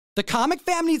The comic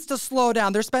fam needs to slow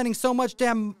down. They're spending so much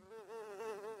damn...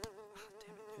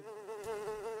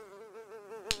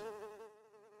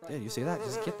 Dude, you see that?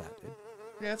 Just get that, dude.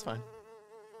 Yeah, it's fine.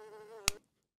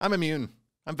 I'm immune.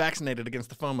 I'm vaccinated against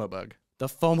the FOMO bug. The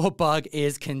FOMO bug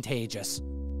is contagious.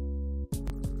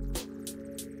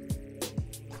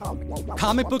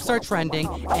 Comic books are trending,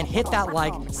 and hit that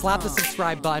like, slap the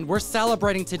subscribe button. We're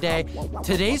celebrating today.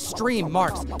 Today's stream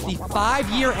marks the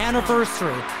 5-year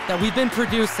anniversary that we've been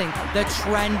producing the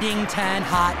Trending 10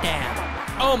 Hot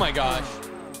Damn. Oh my gosh.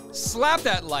 Slap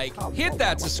that like, hit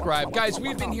that subscribe. Guys,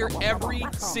 we've been here every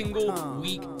single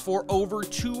week for over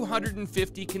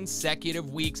 250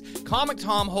 consecutive weeks. Comic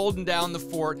Tom holding down the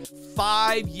fort.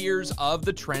 5 years of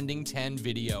the Trending 10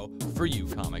 video for you,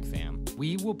 comic fam.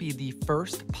 We will be the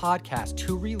first podcast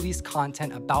to release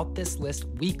content about this list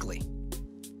weekly.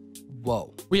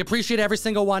 Whoa. We appreciate every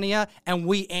single one of you, and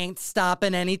we ain't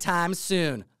stopping anytime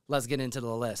soon. Let's get into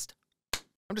the list.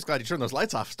 I'm just glad you turned those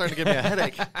lights off. It's starting to give me a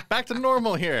headache. Back to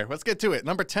normal here. Let's get to it.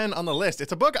 Number 10 on the list.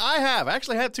 It's a book I have. I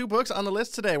actually had 2 books on the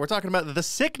list today. We're talking about The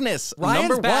Sickness, Ryan's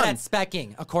number 1. bad at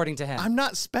specking, according to him. I'm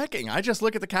not specking. I just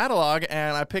look at the catalog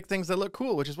and I pick things that look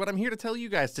cool, which is what I'm here to tell you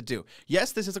guys to do.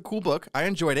 Yes, this is a cool book. I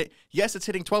enjoyed it. Yes, it's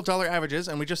hitting $12 averages,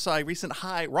 and we just saw a recent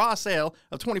high raw sale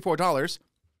of $24.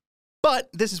 But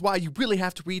this is why you really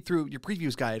have to read through your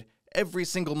previews guide every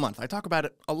single month. I talk about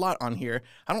it a lot on here.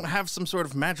 I don't have some sort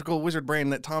of magical wizard brain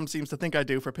that Tom seems to think I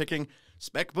do for picking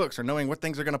spec books or knowing what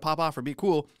things are going to pop off or be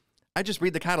cool. I just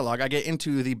read the catalog. I get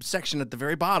into the section at the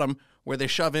very bottom where they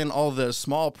shove in all the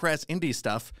small press indie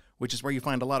stuff, which is where you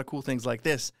find a lot of cool things like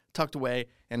this, tucked away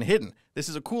and hidden. This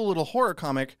is a cool little horror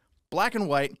comic, black and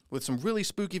white, with some really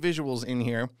spooky visuals in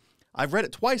here. I've read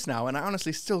it twice now, and I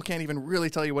honestly still can't even really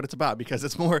tell you what it's about, because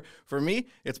it's more, for me,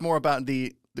 it's more about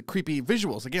the creepy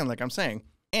visuals, again, like I'm saying.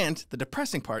 And the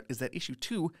depressing part is that issue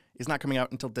 2 is not coming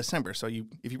out until December. So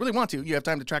if you really want to, you have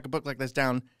time to track a book like this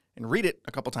down and read it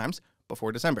a couple times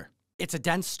before December. It's a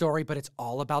dense story, but it's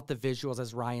all about the visuals,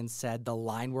 as Ryan said. The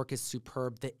line work is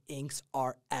superb. The inks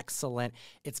are excellent.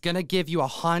 It's going to give you a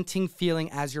haunting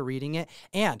feeling as you're reading it.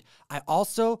 And I'm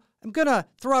going to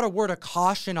throw out a word of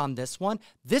caution on this one.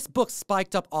 This book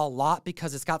spiked up a lot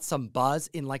because it's got some buzz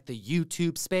in like the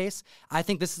YouTube space. I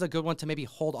think this is a good one to maybe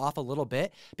hold off a little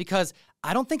bit, because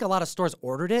I don't think a lot of stores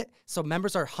ordered it, so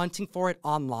members are hunting for it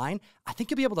online. I think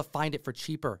you'll be able to find it for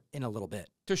cheaper in a little bit.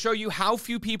 To show you how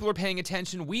few people are paying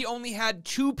attention, we only had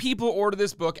 2 people order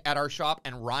this book at our shop,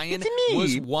 and Ryan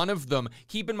was one of them.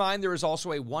 Keep in mind, there is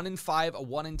also a 1 in 5, a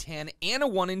 1 in 10, and a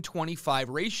 1 in 25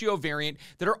 ratio variant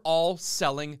that are all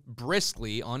selling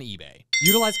briskly on eBay.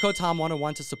 Utilize code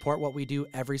TOM101 to support what we do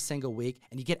every single week,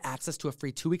 and you get access to a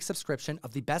free 2-week subscription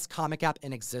of the best comic app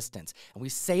in existence. And we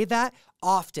say that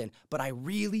often, but I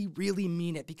really, really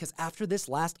mean it, because after this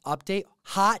last update,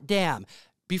 hot damn.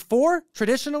 Before,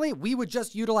 traditionally, we would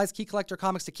just utilize Key Collector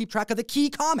Comics to keep track of the key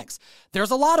comics.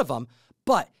 There's a lot of them,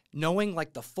 but knowing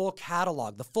like the full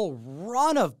catalog, the full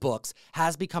run of books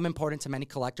has become important to many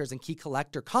collectors, and Key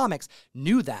Collector Comics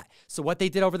knew that. So what they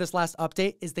did over this last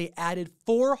update is they added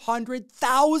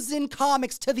 400,000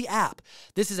 comics to the app.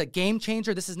 This is a game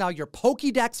changer. This is now your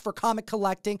Pokédex for comic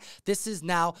collecting. This is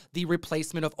now the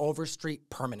replacement of Overstreet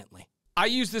permanently. I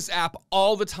use this app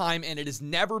all the time, and it has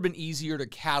never been easier to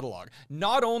catalog.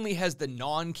 Not only has the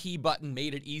non-key button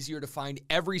made it easier to find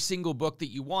every single book that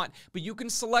you want, but you can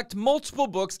select multiple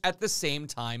books at the same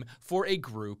time for a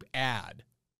group ad.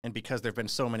 And because there have been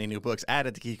so many new books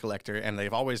added to Key Collector, and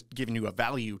they've always given you a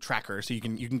value tracker, so you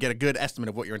can get a good estimate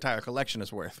of what your entire collection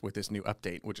is worth with this new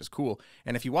update, which is cool.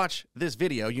 And if you watch this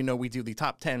video, you know we do the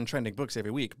top 10 trending books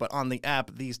every week, but on the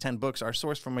app, these 10 books are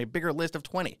sourced from a bigger list of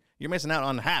 20. You're missing out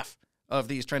on half of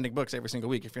these trending books every single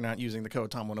week if you're not using the code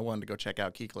TOM101 to go check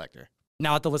out Key Collector.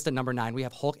 Now at the list at number 9, we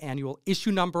have Hulk Annual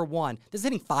issue number 1. This is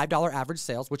hitting $5 average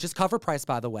sales, which is cover price,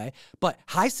 by the way, but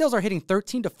high sales are hitting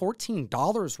 $13 to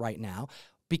 $14 right now,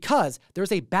 because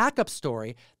there's a backup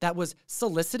story that was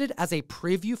solicited as a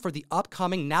preview for the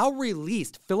upcoming, now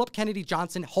released, Philip Kennedy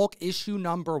Johnson Hulk issue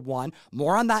number 1.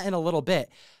 More on that in a little bit.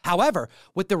 However,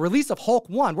 with the release of Hulk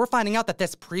 1, we're finding out that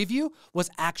this preview was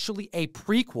actually a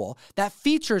prequel that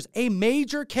features a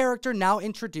major character now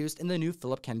introduced in the new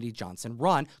Philip Kennedy Johnson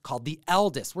run called The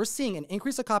Eldest. We're seeing an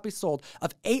increase of copies sold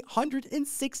of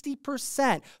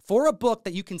 860% for a book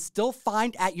that you can still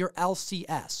find at your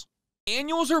LCS.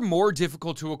 Annuals are more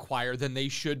difficult to acquire than they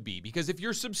should be because if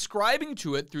you're subscribing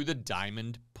to it through the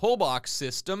Diamond Pullbox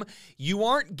system, you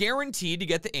aren't guaranteed to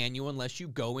get the annual unless you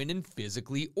go in and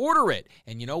physically order it.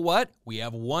 And you know what? We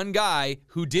have one guy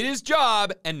who did his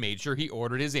job and made sure he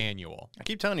ordered his annual. I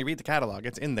keep telling you, read the catalog.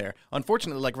 It's in there.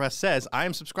 Unfortunately, like Russ says, I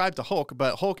am subscribed to Hulk,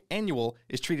 but Hulk Annual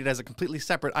is treated as a completely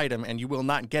separate item, and you will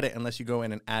not get it unless you go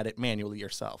in and add it manually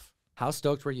yourself. How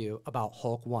stoked were you about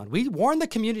Hulk 1? We warned the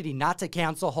community not to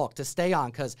cancel Hulk, to stay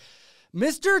on, because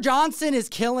Mr. Johnson is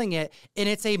killing it, and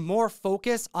it's a more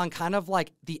focus on kind of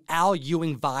like the Al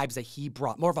Ewing vibes that he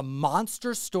brought. More of a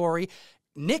monster story.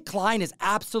 Nick Klein is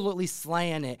absolutely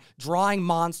slaying it, drawing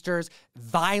monsters,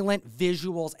 violent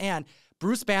visuals, and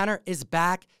Bruce Banner is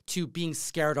back to being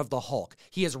scared of the Hulk.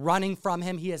 He is running from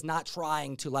him. He is not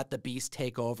trying to let the Beast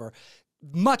take over,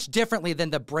 much differently than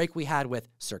the break we had with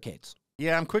Sir Cates.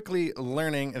 Yeah, I'm quickly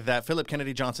learning that Philip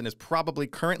Kennedy Johnson is probably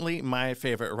currently my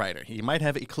favorite writer. He might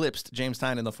have eclipsed James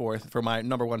Tynion IV for my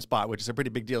 #1 spot, which is a pretty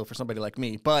big deal for somebody like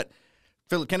me. But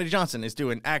Philip Kennedy Johnson is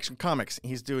doing Action Comics.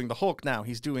 He's doing the Hulk now.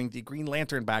 He's doing the Green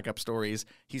Lantern backup stories.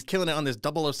 He's killing it on this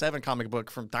 007 comic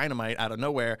book from Dynamite out of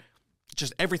nowhere.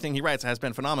 Just everything he writes has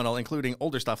been phenomenal, including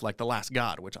older stuff like The Last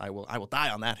God, which I will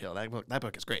die on that hill. That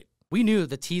book is great. We knew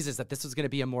the teases that this was going to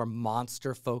be a more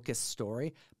monster-focused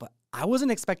story, but I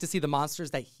wasn't expect to see the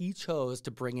monsters that he chose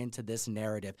to bring into this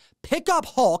narrative. Pick up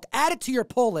Hulk, add it to your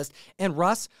pull list, and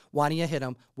Russ, why don't you hit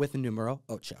him with numero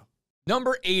ocho?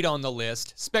 Number 8 on the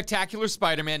list, Spectacular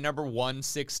Spider-Man number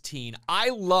 116. I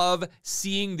love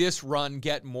seeing this run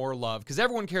get more love because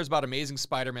everyone cares about Amazing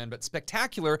Spider-Man, but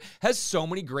Spectacular has so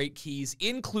many great keys,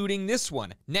 including this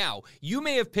one. Now, you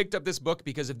may have picked up this book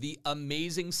because of the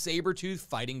amazing Sabretooth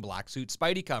fighting Black Suit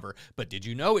Spidey cover, but did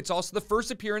you know it's also the first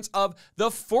appearance of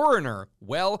The Foreigner?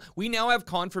 Well, we now have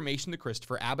confirmation that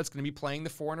Christopher Abbott's going to be playing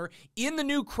The Foreigner in the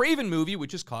new Kraven movie,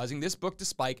 which is causing this book to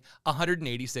spike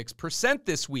 186%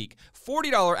 this week.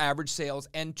 $40 average sales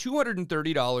and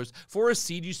 $230 for a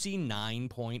CGC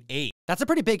 9.8. That's a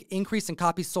pretty big increase in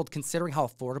copies sold considering how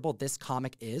affordable this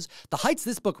comic is. The heights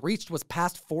this book reached was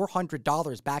past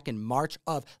 $400 back in March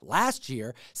of last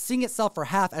year, seeing itself for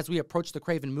half as we approach the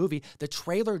Kraven movie. The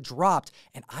trailer dropped,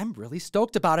 and I'm really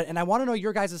stoked about it, and I want to know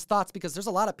your guys' thoughts because there's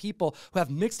a lot of people who have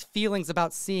mixed feelings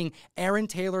about seeing Aaron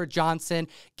Taylor Johnson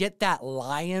get that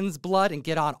lion's blood and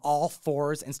get on all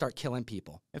fours and start killing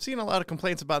people. I've seen a lot of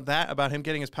complaints about that, about him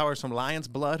getting his powers from lion's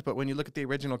blood, but when you look at the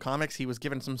original comics, he was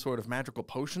given some sort of magical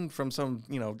potion from some,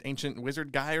 ancient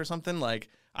wizard guy or something. Like,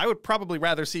 I would probably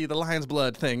rather see the lion's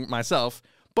blood thing myself.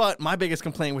 But my biggest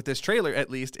complaint with this trailer, at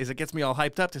least, is it gets me all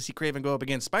hyped up to see Kraven go up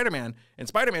against Spider-Man, and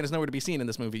Spider-Man is nowhere to be seen in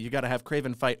this movie. You got to have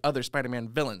Kraven fight other Spider-Man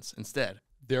villains instead.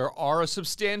 There are a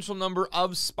substantial number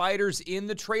of spiders in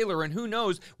the trailer, and who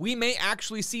knows, we may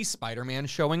actually see Spider-Man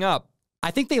showing up. I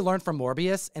think they learned from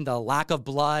Morbius and the lack of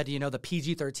blood, the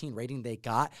PG-13 rating they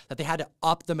got, that they had to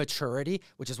up the maturity,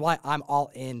 which is why I'm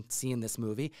all in seeing this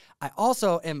movie. I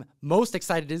also am most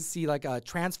excited to see like a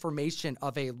transformation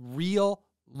of a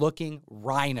real-looking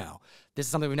Rhino. This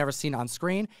is something we've never seen on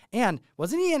screen. And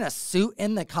wasn't he in a suit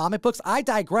in the comic books? I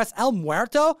digress. El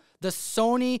Muerto, the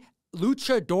Sony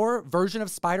luchador version of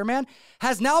Spider-Man,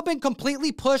 has now been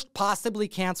completely pushed, possibly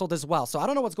canceled as well. So I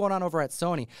don't know what's going on over at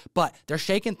Sony, but they're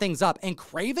shaking things up, and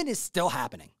Kraven is still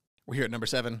happening. We're here at number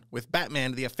 7 with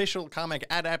Batman, the official comic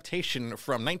adaptation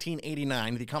from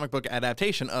 1989, the comic book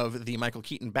adaptation of the Michael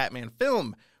Keaton Batman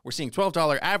film. We're seeing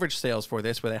 $12 average sales for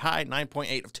this with a high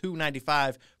 9.8 of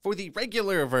 $2.95 for the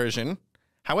regular version.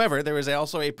 However, there is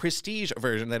also a prestige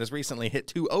version that has recently hit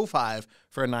 $2.05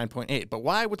 for a 9.8. But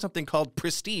why would something called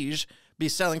prestige be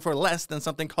selling for less than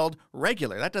something called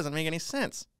regular? That doesn't make any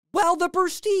sense. Well, the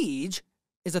prestige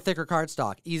is a thicker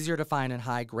cardstock, easier to find and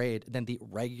high grade than the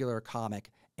regular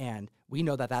comic. And we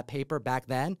know that paper back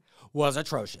then was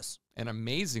atrocious. And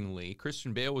amazingly,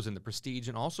 Christian Bale was in The Prestige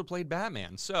and also played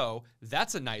Batman. So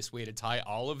that's a nice way to tie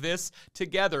all of this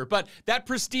together. But that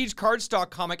Prestige cardstock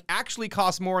comic actually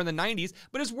cost more in the 90s,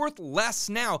 but is worth less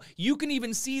now. You can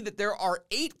even see that there are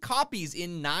 8 copies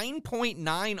in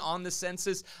 9.9 on the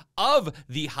census of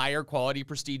the higher quality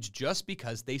Prestige just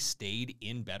because they stayed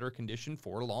in better condition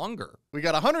for longer. We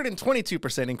got a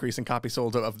 122% increase in copies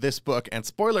sold of this book. And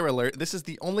spoiler alert, this is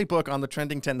the only book on the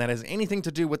trending 10 that has anything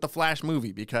to do with the Flash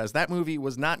movie, because that movie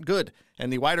was not good,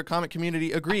 and the wider comic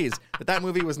community agrees that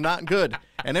movie was not good,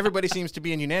 and everybody seems to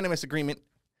be in unanimous agreement,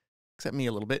 except me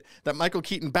a little bit, that Michael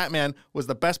Keaton Batman was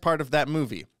the best part of that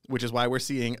movie, which is why we're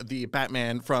seeing the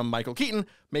Batman from Michael Keaton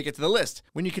make it to the list.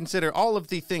 When you consider all of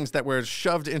the things that were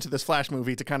shoved into this Flash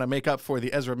movie to kind of make up for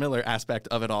the Ezra Miller aspect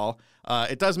of it all,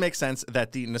 it does make sense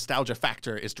that the nostalgia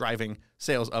factor is driving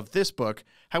sales of this book.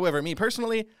 However, me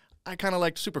personally, I kind of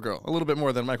liked Supergirl a little bit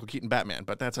more than Michael Keaton Batman,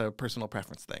 but that's a personal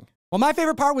preference thing. Well, my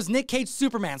favorite part was Nick Cage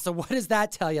Superman. So what does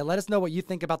that tell you? Let us know what you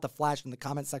think about The Flash in the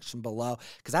comment section below.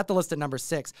 Because at the list at number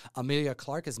 6, Emilia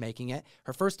Clarke is making it.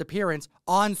 Her first appearance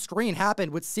on screen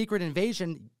happened with Secret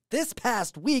Invasion this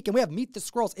past week. And we have Meet the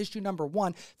Skrulls issue number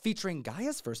 1 featuring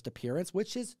Gaia's first appearance,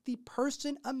 which is the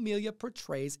person Emilia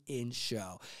portrays in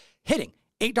show. Hitting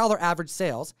 $8 average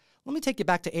sales. Let me take you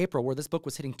back to April, where this book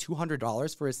was hitting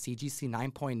 $200 for a CGC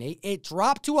 9.8. It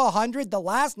dropped to $100. The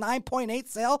last 9.8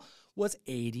 sale was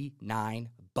 $89.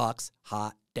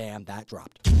 Hot damn, that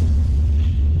dropped.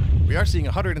 We are seeing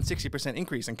a 160%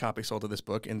 increase in copies sold of this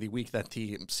book in the week that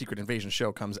the Secret Invasion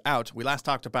show comes out. We last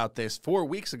talked about this 4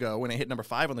 weeks ago when it hit number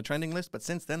 5 on the trending list, but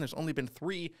since then there's only been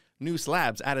 3 new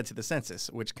slabs added to the census,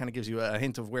 which kind of gives you a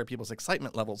hint of where people's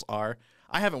excitement levels are.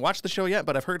 I haven't watched the show yet,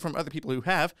 but I've heard from other people who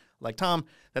have, like Tom,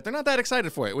 that they're not that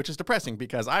excited for it, which is depressing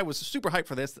because I was super hyped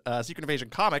for this. Secret Invasion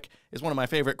comic is one of my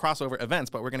favorite crossover events,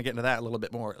 but we're going to get into that a little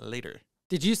bit more later.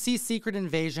 Did you see Secret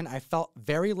Invasion? I felt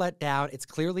very let down. It's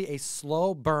clearly a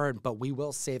slow burn, but we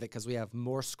will save it because we have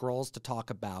more Skrulls to talk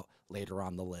about later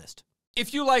on the list.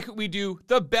 If you like what we do,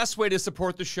 the best way to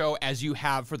support the show, as you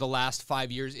have for the last 5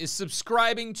 years, is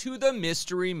subscribing to the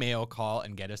Mystery Mail Call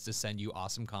and get us to send you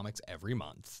awesome comics every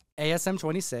month. ASM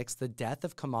 26, The Death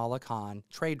of Kamala Khan,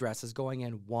 trade dress is going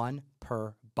in 1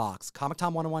 per box.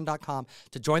 ComicTom101.com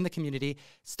to join the community.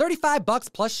 It's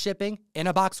 $35 plus shipping in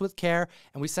a box with care,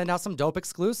 and we send out some dope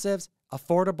exclusives,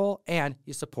 affordable, and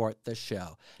you support the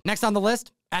show. Next on the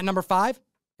list, at number 5,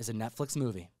 is a Netflix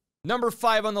movie. Number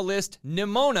 5 on the list,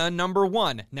 Nimona number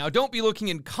 1. Now, don't be looking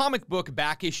in comic book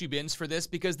back issue bins for this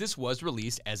because this was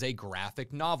released as a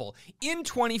graphic novel. In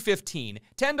 2015,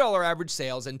 $10 average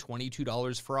sales and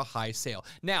 $22 for a high sale.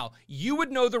 Now, you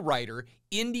would know the writer,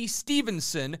 Indy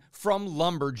Stevenson from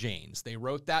Lumberjanes. They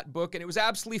wrote that book, and it was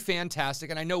absolutely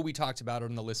fantastic, and I know we talked about it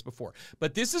on the list before.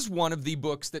 But this is one of the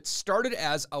books that started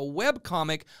as a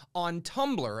webcomic on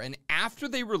Tumblr, and after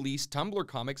they released Tumblr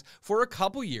comics for a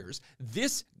couple years,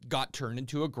 this got turned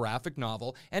into a graphic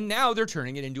novel, and now they're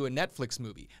turning it into a Netflix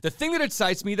movie. The thing that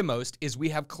excites me the most is we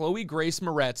have Chloe Grace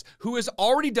Moretz, who has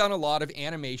already done a lot of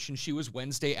animation. She was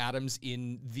Wednesday Addams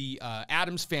in the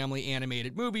Addams Family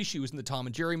animated movie. She was in the Tom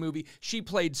and Jerry movie. She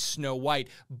played Snow White,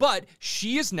 but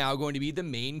she is now going to be the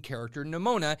main character,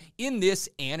 Nimona, in this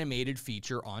animated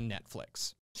feature on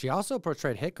Netflix. She also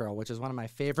portrayed Hit Girl, which is one of my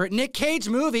favorite Nick Cage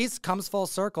movies, comes full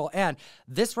circle. And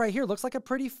this right here looks like a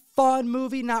pretty fun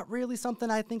movie. Not really something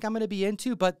I think I'm going to be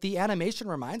into, but the animation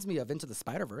reminds me of Into the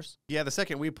Spider-Verse. Yeah, the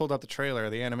second we pulled up the trailer,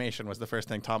 the animation was the first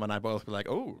thing Tom and I both were like,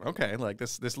 oh, okay, like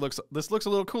this looks a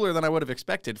little cooler than I would have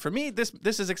expected. For me, this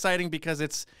is exciting because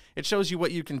it shows you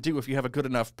what you can do if you have a good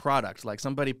enough product. Like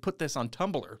somebody put this on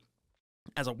Tumblr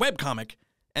as a webcomic,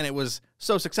 and it was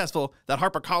so successful that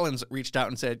HarperCollins reached out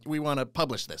and said, we want to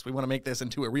publish this. We want to make this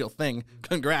into a real thing.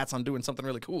 Congrats on doing something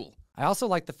really cool. I also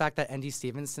like the fact that Indy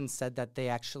Stevenson said that they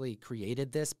actually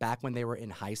created this back when they were in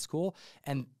high school.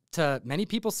 And to many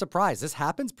people's surprise, this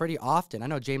happens pretty often. I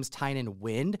know James Tynion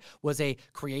Wind was a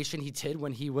creation he did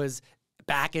when he was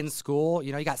back in school.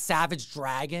 You know, you got Savage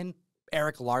Dragon,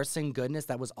 Eric Larson goodness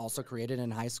that was also created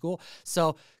in high school.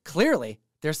 So clearly,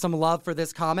 there's some love for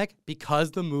this comic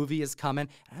because the movie is coming,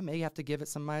 and I may have to give it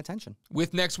some of my attention.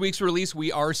 With next week's release,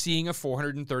 we are seeing a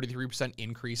 433%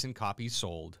 increase in copies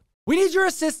sold. We need your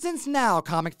assistance now,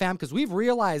 comic fam, because we've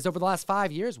realized over the last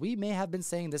 5 years, we may have been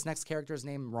saying this next character's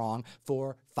name wrong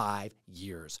for 5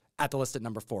 years. At the list at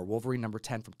number 4, Wolverine number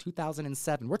 10 from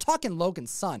 2007. We're talking Logan's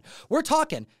son. We're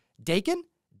talking Daken?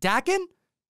 Daken?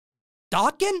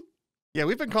 Yeah,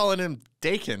 we've been calling him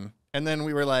Daken. And then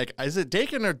we were like, is it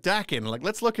Daken or Daken? Like,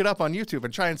 let's look it up on YouTube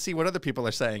and try and see what other people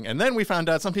are saying. And then we found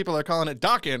out some people are calling it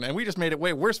Daken, and we just made it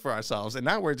way worse for ourselves. And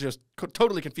now we're just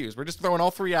totally confused. We're just throwing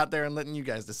all 3 out there and letting you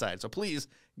guys decide. So please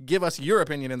give us your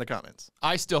opinion in the comments.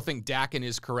 I still think Daken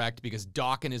is correct because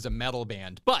Daken is a metal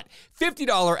band. But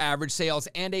 $50 average sales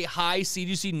and a high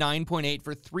CGC 9.8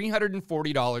 for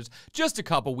 $340 just a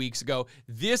couple weeks ago.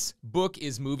 This book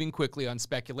is moving quickly on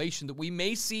speculation that we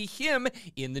may see him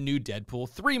in the new Deadpool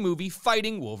 3 movie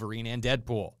fighting Wolverine and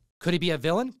Deadpool. Could he be a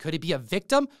villain? Could he be a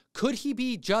victim? Could he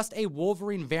be just a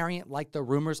Wolverine variant like the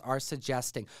rumors are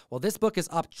suggesting? Well, this book is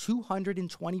up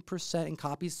 220% in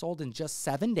copies sold in just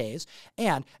 7 days,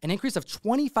 and an increase of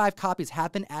 25 copies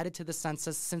have been added to the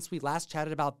census since we last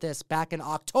chatted about this back in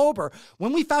October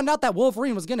when we found out that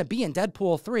Wolverine was going to be in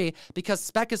Deadpool 3 because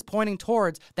spec is pointing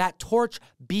towards that torch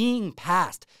being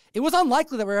passed. It was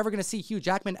unlikely that we're ever going to see Hugh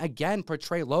Jackman again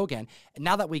portray Logan, and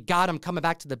now that we got him coming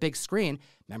back to the big screen,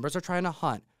 members are trying to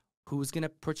hunt who's going to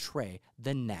portray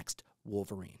the next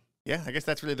Wolverine. Yeah, I guess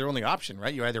that's really their only option,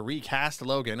 right? You either recast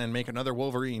Logan and make another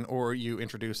Wolverine, or you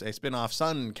introduce a spin-off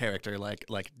son character like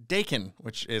Daken,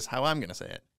 which is how I'm going to say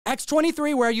it.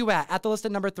 X23, where are you at? At the list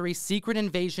at number 3, Secret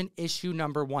Invasion issue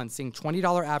number 1, seeing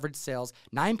 $20 average sales,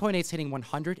 9.8s hitting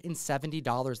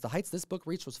 $170. The heights this book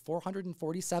reached was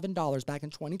 $447 back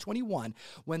in 2021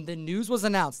 when the news was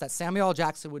announced that Samuel L.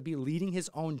 Jackson would be leading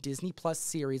his own Disney Plus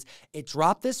series. It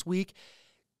dropped this week.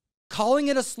 Calling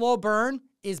it a slow burn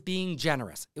is being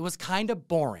generous. It was kind of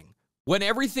boring. When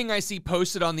everything I see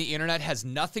posted on the internet has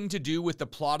nothing to do with the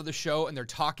plot of the show and they're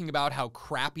talking about how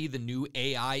crappy the new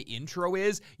AI intro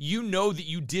is, you know that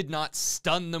you did not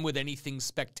stun them with anything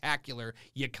spectacular.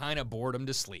 You kind of bored them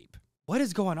to sleep. What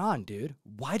is going on, dude?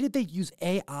 Why did they use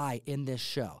AI in this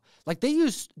show? Like, they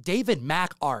used David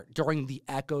Mack art during the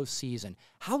Echo season.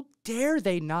 How dare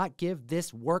they not give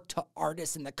this work to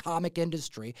artists in the comic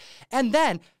industry? And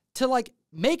then, to, like,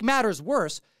 make matters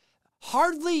worse,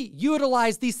 hardly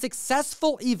utilize the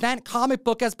successful event comic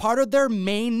book as part of their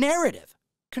main narrative.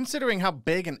 Considering how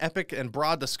big and epic and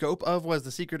broad the scope of was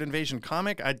the Secret Invasion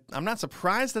comic, I'm not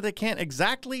surprised that they can't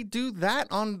exactly do that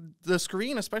on the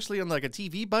screen, especially on like a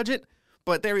TV budget.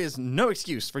 But there is no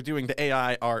excuse for doing the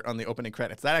AI art on the opening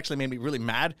credits. That actually made me really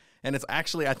mad, and it's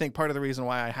actually, I think, part of the reason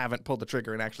why I haven't pulled the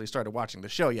trigger and actually started watching the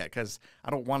show yet, because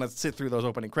I don't want to sit through those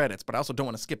opening credits, but I also don't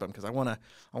want to skip them because I want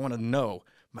to know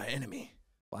my enemy.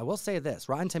 Well, I will say this.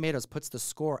 Rotten Tomatoes puts the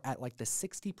score at like the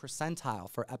 60th percentile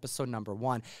for episode number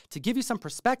 1. To give you some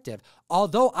perspective,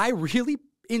 although I really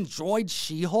enjoyed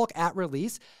She-Hulk at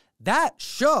release, that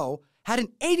show had an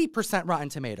 80% Rotten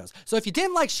Tomatoes. So if you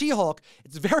didn't like She-Hulk,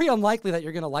 it's very unlikely that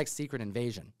you're going to like Secret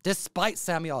Invasion, despite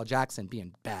Samuel L. Jackson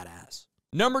being badass.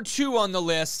 Number 2 on the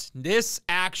list, this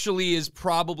actually is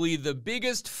probably the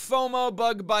biggest FOMO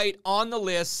bug bite on the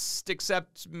list,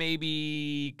 except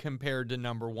maybe compared to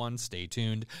number 1, stay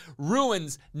tuned.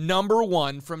 Ruins number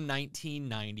 1 from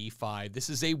 1995. This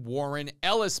is a Warren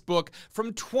Ellis book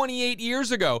from 28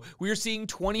 years ago. We are seeing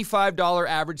 $25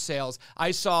 average sales.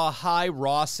 I saw a high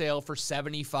raw sale for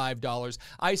 $75.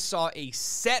 I saw a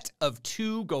set of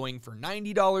 2 going for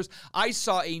 $90. I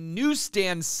saw a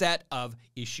newsstand set of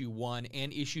issue 1 and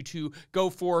issue 2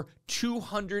 go for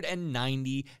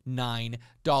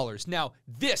 $299. Now,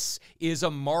 this is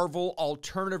a Marvel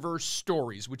Alternaverse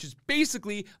Stories, which is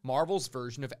basically Marvel's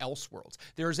version of Elseworlds.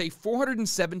 There is a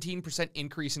 417%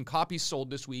 increase in copies sold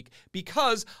this week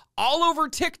because all over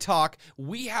TikTok,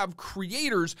 we have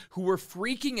creators who are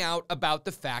freaking out about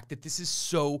the fact that this is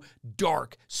so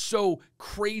dark, so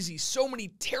crazy, so many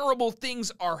terrible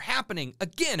things are happening.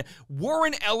 Again,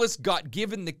 Warren Ellis got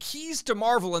given the keys to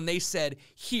Marvel and they said,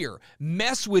 here,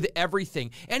 mess with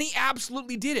everything. And he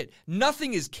absolutely did it.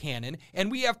 Nothing is canon,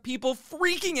 and we have people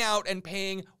freaking out and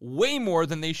paying way more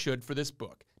than they should for this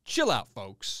book. Chill out,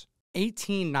 folks.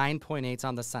 9.8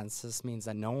 on the census means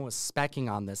that no one was specking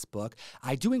on this book.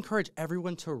 I do encourage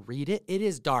everyone to read it. It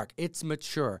is dark. It's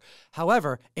mature.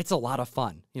 However, it's a lot of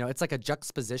fun. You know, it's like a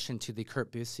juxtaposition to the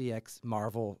Kurt Busiek's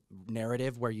Marvel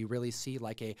narrative where you really see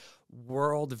like a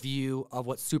world view of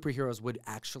what superheroes would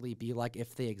actually be like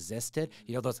if they existed.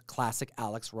 You know, those classic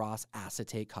Alex Ross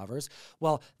acetate covers.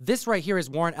 Well, this right here is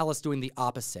Warren Ellis doing the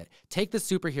opposite. Take the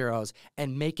superheroes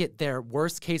and make it their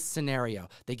worst case scenario.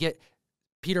 They get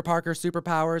Peter Parker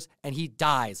superpowers, and he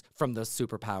dies from those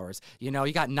superpowers. You know,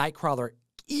 you got Nightcrawler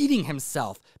eating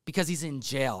himself because he's in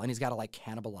jail and he's got to like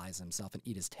cannibalize himself and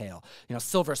eat his tail. You know,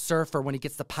 Silver Surfer, when he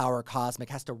gets the power cosmic,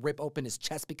 has to rip open his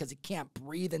chest because he can't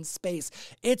breathe in space.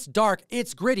 It's dark,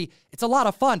 it's gritty, it's a lot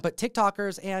of fun, but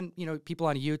TikTokers and, you know, people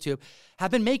on YouTube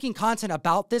have been making content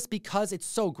about this because it's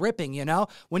so gripping, you know?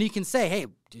 When you can say, hey,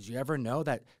 did you ever know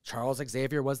that Charles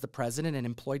Xavier was the president and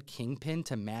employed Kingpin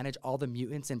to manage all the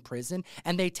mutants in prison,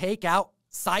 and they take out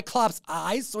Cyclops'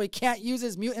 eyes so he can't use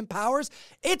his mutant powers?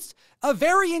 It's a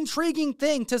very intriguing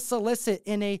thing to solicit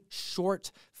in a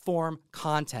short form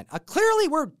content. Clearly,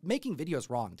 we're making videos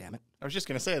wrong, damn it. I was just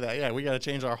going to say that, yeah, we got to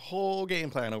change our whole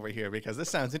game plan over here because this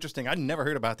sounds interesting. I'd never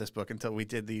heard about this book until we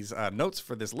did these notes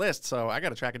for this list, so I got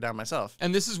to track it down myself.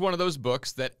 And this is one of those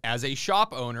books that, as a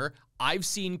shop owner, I've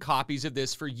seen copies of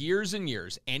this for years and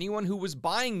years. Anyone who was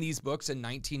buying these books in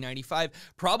 1995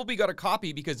 probably got a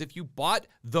copy because if you bought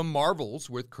The Marvels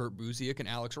with Kurt Busiek and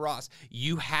Alex Ross,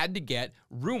 you had to get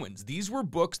Ruins. These were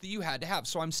books that you had to have.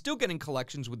 So I'm still getting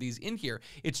collections with these in here.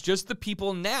 It's just the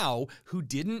people now who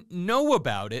didn't know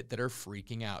about it that are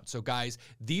freaking out. So guys,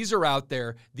 these are out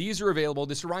there. These are available.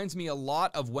 This reminds me a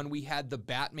lot of when we had the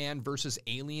Batman versus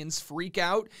Aliens freak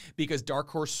out because Dark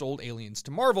Horse sold Aliens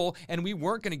to Marvel and we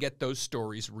weren't going to get those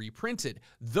stories reprinted.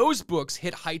 Those books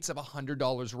hit heights of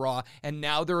 $100 raw and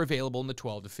now they're available in the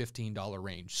 $12 to $15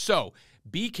 range. So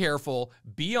be careful,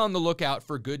 be on the lookout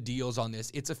for good deals on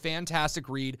this. It's a fantastic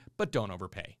read, but don't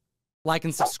overpay. Like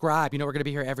and subscribe. You know, we're going to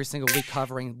be here every single week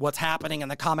covering what's happening in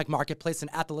the comic marketplace.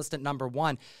 And at the list at number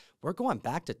 1, we're going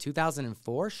back to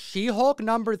 2004. She-Hulk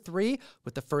number 3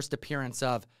 with the first appearance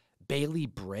of Bailey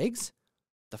Briggs.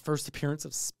 The first appearance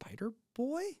of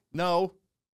Spider-Boy? No,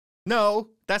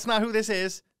 that's not who this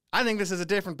is. I think this is a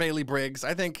different Bailey Briggs.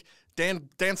 I think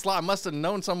Dan Slott must have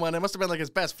known someone. It must have been like his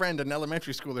best friend in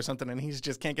elementary school or something, and he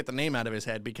just can't get the name out of his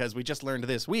head because we just learned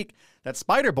this week that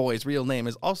Spider-Boy's real name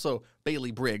is also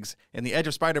Bailey Briggs in the Edge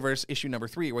of Spider-Verse issue number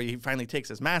 3, where he finally takes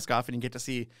his mask off and you get to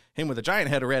see him with a giant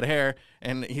head of red hair,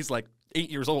 and he's like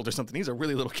 8 years old or something. He's a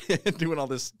really little kid doing all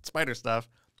this spider stuff.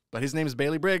 But his name is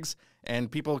Bailey Briggs,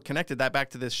 and people connected that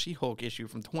back to this She-Hulk issue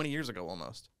from 20 years ago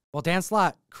almost. Well, Dan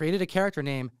Slott created a character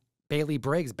named Bailey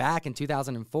Briggs back in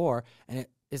 2004, and it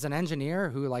is an engineer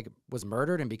who was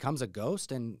murdered and becomes a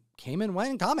ghost and came and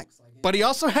went in comics. But he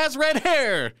also has red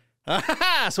hair.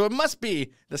 So it must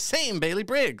be the same Bailey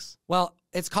Briggs. Well,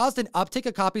 it's caused an uptick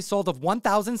of copies sold of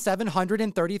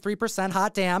 1,733%.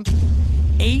 Hot damn.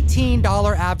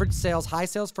 $18 average sales, high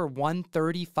sales for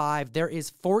 $135. There is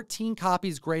 14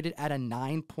 copies graded at a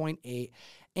 9.8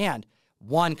 and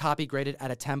 1 copy graded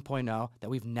at a 10.0 that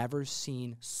we've never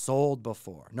seen sold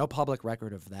before. No public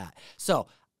record of that. So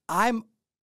I'm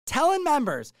telling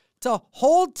members to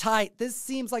hold tight. This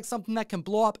seems like something that can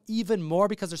blow up even more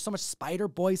because there's so much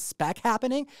Spider-Boy spec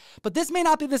happening. But this may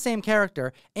not be the same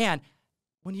character. And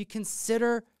when you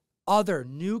consider other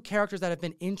new characters that have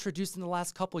been introduced in the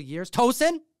last couple years,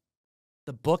 Tosin,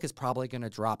 the book is probably going to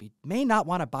drop. You may not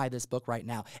want to buy this book right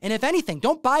now. And if anything,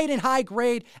 don't buy it in high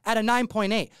grade at a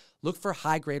 9.8. Look for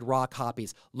high grade raw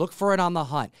copies. Look for it on the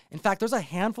hunt. In fact, there's a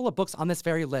handful of books on this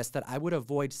very list that I would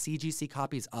avoid CGC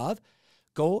copies of.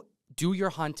 Go do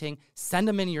your hunting, send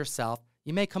them in yourself.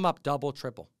 You may come up double,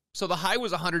 triple. So the high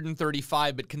was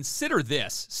 $135, but consider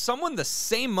this. Someone the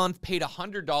same month paid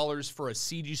 $100 for a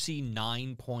CGC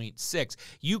 9.6.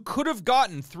 You could have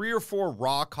gotten 3 or 4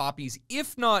 raw copies,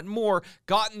 if not more,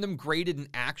 gotten them graded and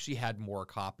actually had more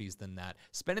copies than that.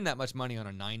 Spending that much money on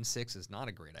a 9.6 is not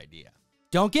a great idea.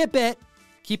 Don't get bit.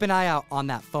 Keep an eye out on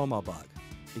that FOMO bug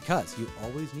because you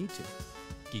always need to.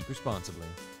 Geek responsibly.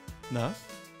 No?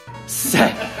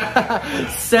 Said.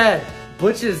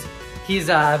 Butch he's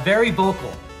very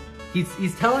vocal.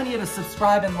 He's telling you to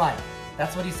subscribe and like.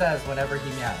 That's what he says whenever he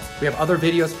meows. We have other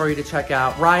videos for you to check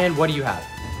out. Ryan, what do you have?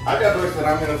 I've got books that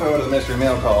I'm going to throw into the mystery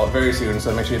mail call very soon,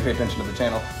 so make sure you pay attention to the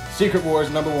channel. Secret Wars,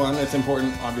 number 1. It's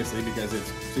important, obviously, because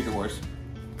it's Secret Wars.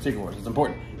 Secret Wars, it's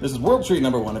important. This is World Street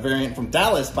number 1, a variant from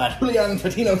Dallas by Julian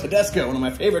Patino Tedesco, one of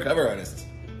my favorite cover artists.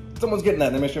 Someone's getting that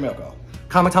in the mystery mail call.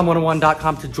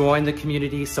 ComicTom101.com to join the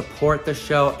community, support the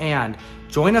show, and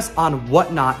join us on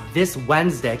Whatnot this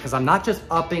Wednesday, because I'm not just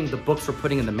upping the books we're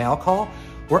putting in the mail call,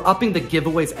 we're upping the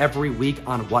giveaways every week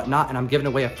on Whatnot, and I'm giving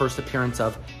away a first appearance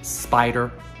of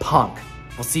Spider-Punk.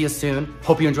 We'll see you soon.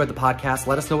 Hope you enjoyed the podcast.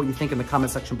 Let us know what you think in the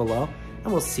comment section below,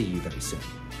 and we'll see you very soon.